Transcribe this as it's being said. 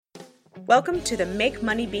Welcome to the Make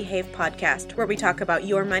Money Behave podcast, where we talk about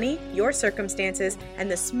your money, your circumstances,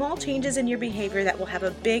 and the small changes in your behavior that will have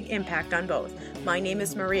a big impact on both. My name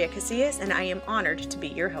is Maria Casillas, and I am honored to be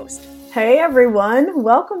your host. Hey everyone,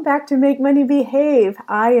 welcome back to Make Money Behave.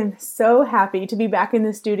 I am so happy to be back in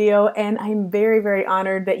the studio, and I'm very, very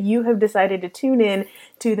honored that you have decided to tune in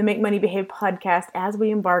to the Make Money Behave podcast as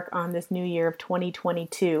we embark on this new year of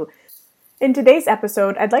 2022. In today's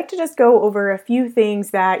episode, I'd like to just go over a few things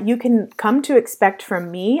that you can come to expect from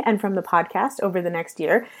me and from the podcast over the next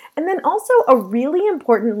year, and then also a really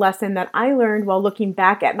important lesson that I learned while looking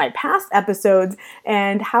back at my past episodes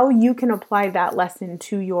and how you can apply that lesson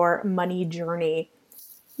to your money journey.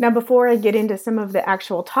 Now, before I get into some of the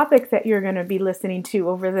actual topics that you're going to be listening to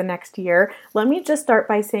over the next year, let me just start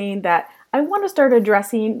by saying that I want to start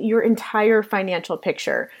addressing your entire financial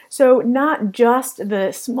picture. So not just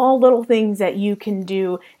the small little things that you can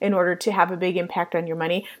do in order to have a big impact on your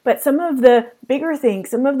money, but some of the bigger things,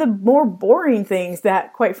 some of the more boring things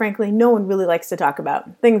that, quite frankly, no one really likes to talk about.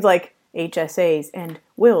 Things like HSAs and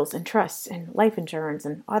wills and trusts and life insurance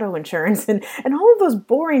and auto insurance and all of those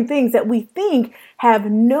boring things that we think have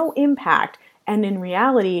no impact. And in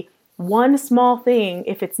reality, one small thing,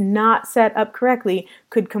 if it's not set up correctly,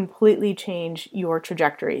 could completely change your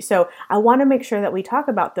trajectory. So I want to make sure that we talk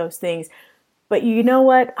about those things. But you know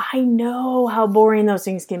what? I know how boring those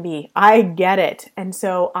things can be. I get it. And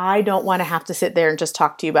so I don't want to have to sit there and just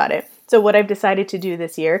talk to you about it. So what I've decided to do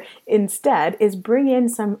this year instead is bring in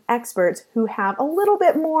some experts who have a little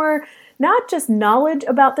bit more, not just knowledge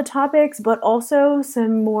about the topics, but also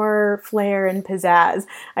some more flair and pizzazz.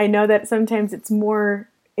 I know that sometimes it's more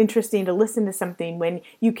interesting to listen to something when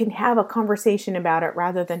you can have a conversation about it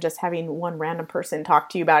rather than just having one random person talk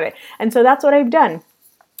to you about it. And so that's what I've done.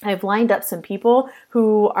 I've lined up some people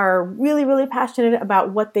who are really, really passionate about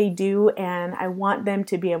what they do, and I want them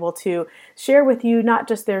to be able to share with you not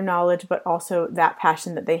just their knowledge, but also that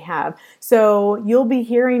passion that they have. So you'll be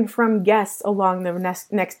hearing from guests along the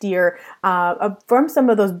next year from some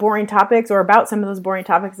of those boring topics or about some of those boring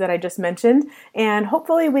topics that I just mentioned, and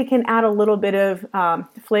hopefully we can add a little bit of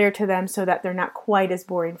flair to them so that they're not quite as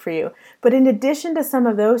boring for you. But in addition to some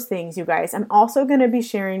of those things, you guys, I'm also going to be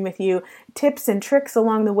sharing with you tips and tricks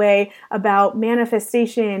along the way about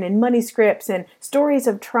manifestation and money scripts and stories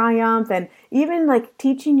of triumph, and even like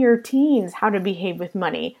teaching your teens how to behave with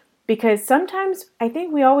money. Because sometimes I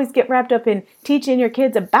think we always get wrapped up in teaching your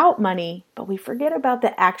kids about money, but we forget about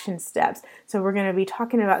the action steps. So we're going to be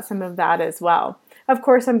talking about some of that as well. Of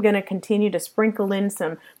course, I'm going to continue to sprinkle in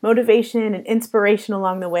some motivation and inspiration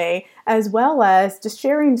along the way, as well as just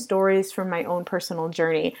sharing stories from my own personal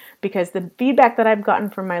journey, because the feedback that I've gotten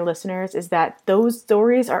from my listeners is that those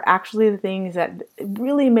stories are actually the things that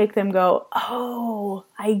really make them go, oh,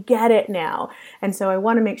 I get it now. And so I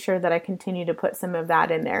want to make sure that I continue to put some of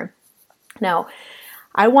that in there. Now,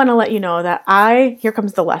 I want to let you know that here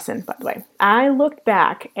comes the lesson, by the way. I looked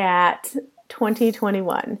back at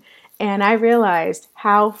 2021 and I realized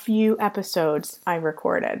how few episodes I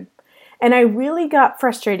recorded. And I really got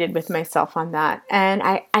frustrated with myself on that. And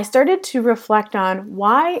I started to reflect on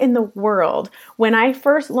why in the world, when I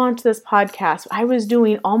first launched this podcast, I was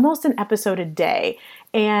doing almost an episode a day.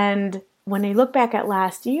 And when I look back at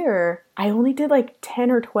last year, I only did like 10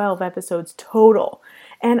 or 12 episodes total.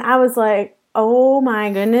 And I was like, oh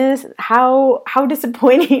my goodness, how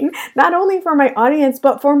disappointing, not only for my audience,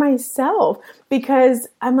 but for myself, because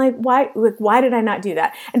I'm like, why did I not do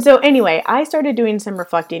that? And so anyway, I started doing some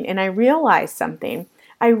reflecting and I realized something.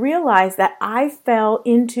 I realized that I fell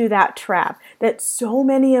into that trap that so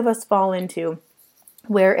many of us fall into,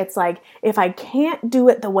 where it's like, if I can't do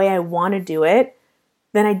it the way I want to do it,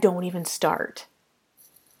 then I don't even start.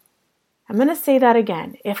 I'm going to say that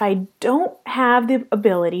again. If I don't have the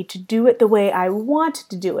ability to do it the way I want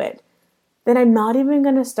to do it, then I'm not even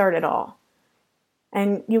going to start at all.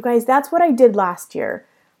 And you guys, that's what I did last year.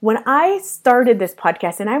 When I started this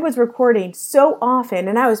podcast and I was recording so often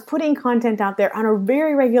and I was putting content out there on a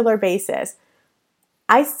very regular basis,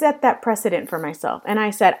 I set that precedent for myself. And I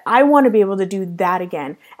said, I want to be able to do that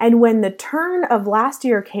again. And when the turn of last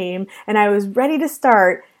year came and I was ready to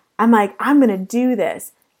start, I'm like, I'm going to do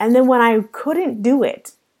this. And then when I couldn't do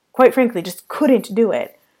it, quite frankly, just couldn't do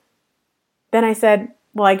it, then I said,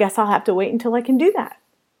 well, I guess I'll have to wait until I can do that.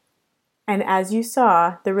 And as you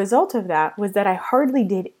saw, the result of that was that I hardly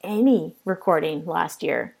did any recording last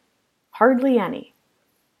year. Hardly any.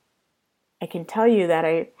 I can tell you that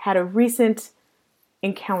I had a recent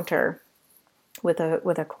encounter with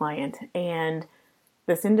a client, and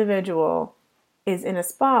this individual is in a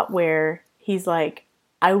spot where he's like,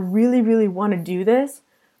 I really, really want to do this,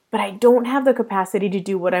 but I don't have the capacity to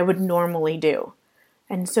do what I would normally do.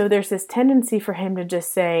 And so there's this tendency for him to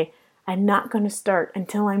just say, I'm not going to start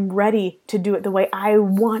until I'm ready to do it the way I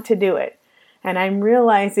want to do it. And I'm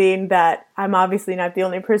realizing that I'm obviously not the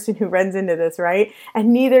only person who runs into this, right?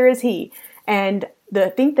 And neither is he. And I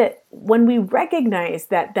think that when we recognize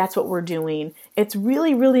that that's what we're doing, it's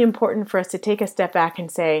really, really important for us to take a step back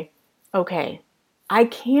and say, okay, I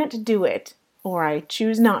can't do it, or I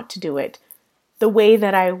choose not to do it the way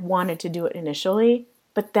that I wanted to do it initially,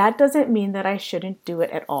 but that doesn't mean that I shouldn't do it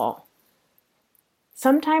at all.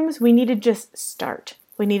 Sometimes we need to just start.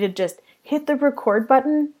 We need to just hit the record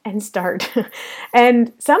button and start.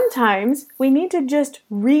 And sometimes we need to just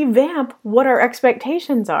revamp what our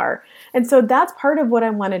expectations are. And so that's part of what I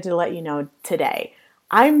wanted to let you know today.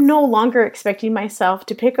 I'm no longer expecting myself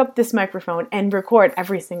to pick up this microphone and record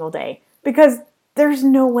every single day because there's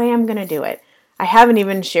no way I'm going to do it. I haven't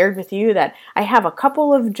even shared with you that I have a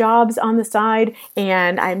couple of jobs on the side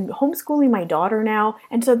and I'm homeschooling my daughter now.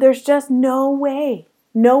 And so there's just no way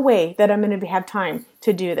that I'm going to have time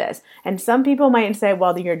to do this. And some people might say,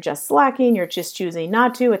 well, you're just slacking. You're just choosing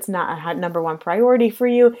not to. It's not a number one priority for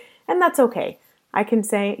you. And that's okay. I can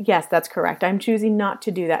say, yes, that's correct. I'm choosing not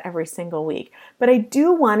to do that every single week. But I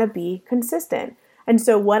do want to be consistent. And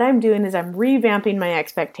so what I'm doing is I'm revamping my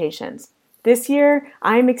expectations. This year,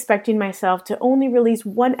 I'm expecting myself to only release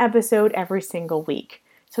one episode every single week.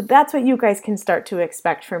 So that's what you guys can start to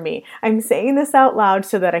expect from me. I'm saying this out loud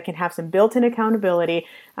so that I can have some built-in accountability,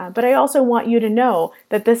 but I also want you to know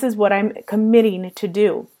that this is what I'm committing to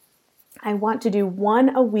do. I want to do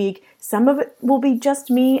one a week. Some of it will be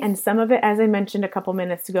just me, and some of it, as I mentioned a couple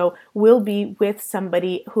minutes ago, will be with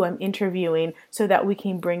somebody who I'm interviewing so that we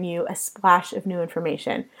can bring you a splash of new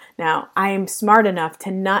information. Now, I am smart enough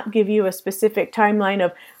to not give you a specific timeline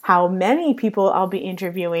of how many people I'll be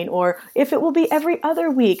interviewing or if it will be every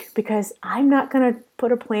other week, because I'm not going to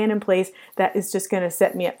put a plan in place that is just going to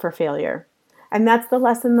set me up for failure. And that's the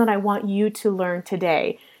lesson that I want you to learn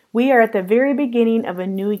today. We are at the very beginning of a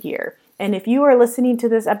new year. And if you are listening to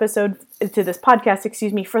this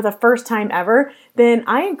podcast, for the first time ever, then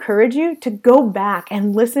I encourage you to go back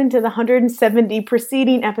and listen to the 170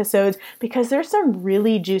 preceding episodes because there's some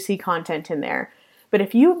really juicy content in there. But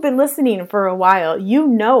if you've been listening for a while, you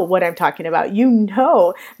know what I'm talking about. You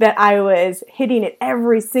know that I was hitting it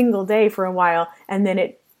every single day for a while, and then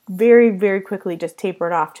it very, very quickly just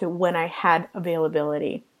tapered off to when I had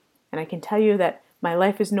availability. And I can tell you that my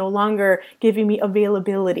life is no longer giving me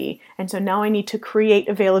availability. And so now I need to create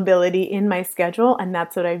availability in my schedule. And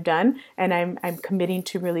that's what I've done. And I'm committing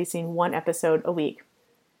to releasing one episode a week.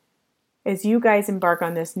 As you guys embark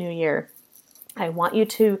on this new year, I want you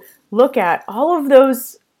to look at all of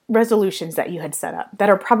those resolutions that you had set up that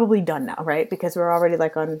are probably done now, right? Because we're already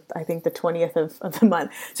on, I think, the 20th of the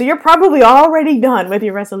month. So you're probably already done with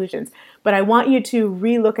your resolutions. But I want you to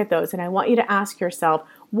relook at those. And I want you to ask yourself,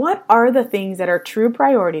 what are the things that are true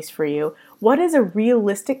priorities for you? What is a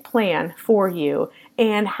realistic plan for you?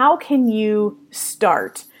 And how can you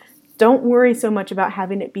start? Don't worry so much about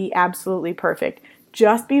having it be absolutely perfect.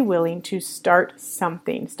 Just be willing to start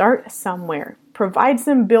something. Start somewhere. Provide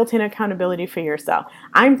some built-in accountability for yourself.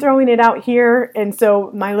 I'm throwing it out here, and so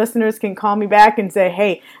my listeners can call me back and say,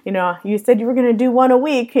 hey, you said you were going to do one a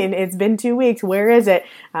week, and it's been 2 weeks. Where is it?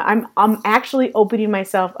 I'm actually opening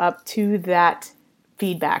myself up to that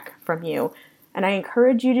feedback from you. And I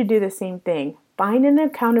encourage you to do the same thing. Find an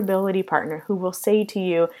accountability partner who will say to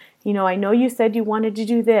you, I know you said you wanted to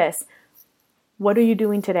do this. What are you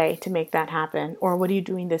doing today to make that happen? Or what are you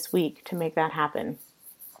doing this week to make that happen?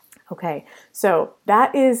 Okay, so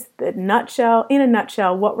that is in a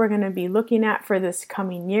nutshell, what we're going to be looking at for this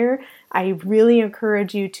coming year. I really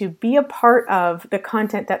encourage you to be a part of the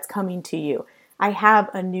content that's coming to you. I have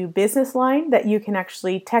a new business line that you can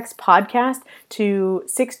actually text podcast to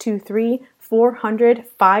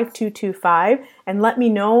 623-400-5225 and let me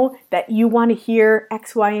know that you want to hear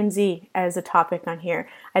X, Y, and Z as a topic on here.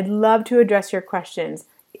 I'd love to address your questions.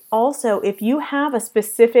 Also, if you have a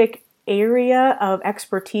specific area of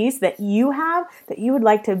expertise that you would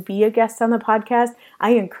like to be a guest on the podcast,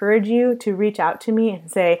 I encourage you to reach out to me and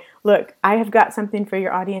say, look, I have got something for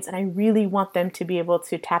your audience and I really want them to be able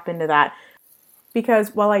to tap into that.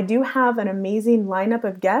 Because while I do have an amazing lineup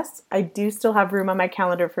of guests, I do still have room on my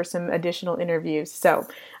calendar for some additional interviews. So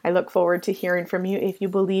I look forward to hearing from you if you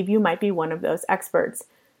believe you might be one of those experts.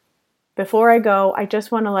 Before I go, I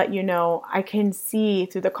just want to let you know, I can see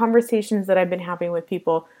through the conversations that I've been having with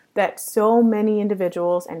people that so many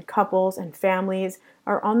individuals and couples and families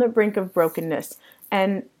are on the brink of brokenness.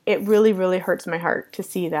 And it really, really hurts my heart to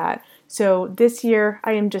see that. So this year,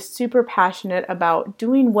 I am just super passionate about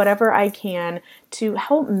doing whatever I can to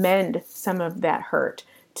help mend some of that hurt,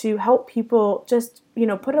 to help people just,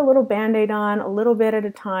 put a little Band-Aid on a little bit at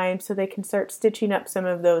a time so they can start stitching up some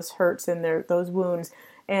of those hurts and those wounds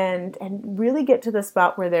and really get to the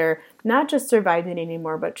spot where they're not just surviving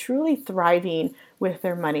anymore, but truly thriving with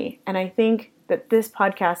their money. And I think that this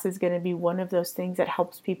podcast is going to be one of those things that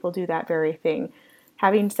helps people do that very thing.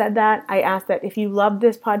 Having said that, I ask that if you love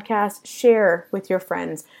this podcast, share with your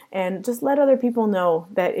friends and just let other people know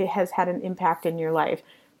that it has had an impact in your life.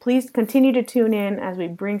 Please continue to tune in as we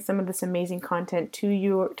bring some of this amazing content to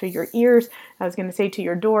your ears. I was going to say to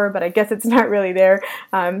your door, but I guess it's not really there.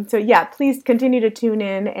 Please continue to tune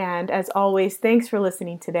in. And as always, thanks for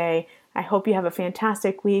listening today. I hope you have a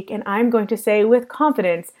fantastic week. And I'm going to say with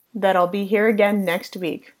confidence that I'll be here again next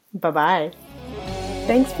week. Bye-bye.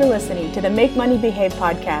 Thanks for listening to the Make Money Behave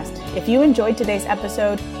podcast. If you enjoyed today's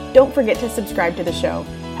episode, don't forget to subscribe to the show.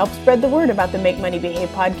 Help spread the word about the Make Money Behave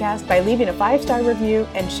podcast by leaving a 5-star review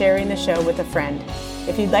and sharing the show with a friend.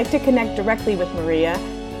 If you'd like to connect directly with Maria,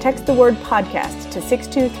 text the word podcast to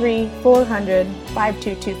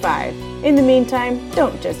 623-400-5225. In the meantime,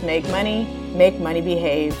 don't just make money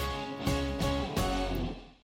behave.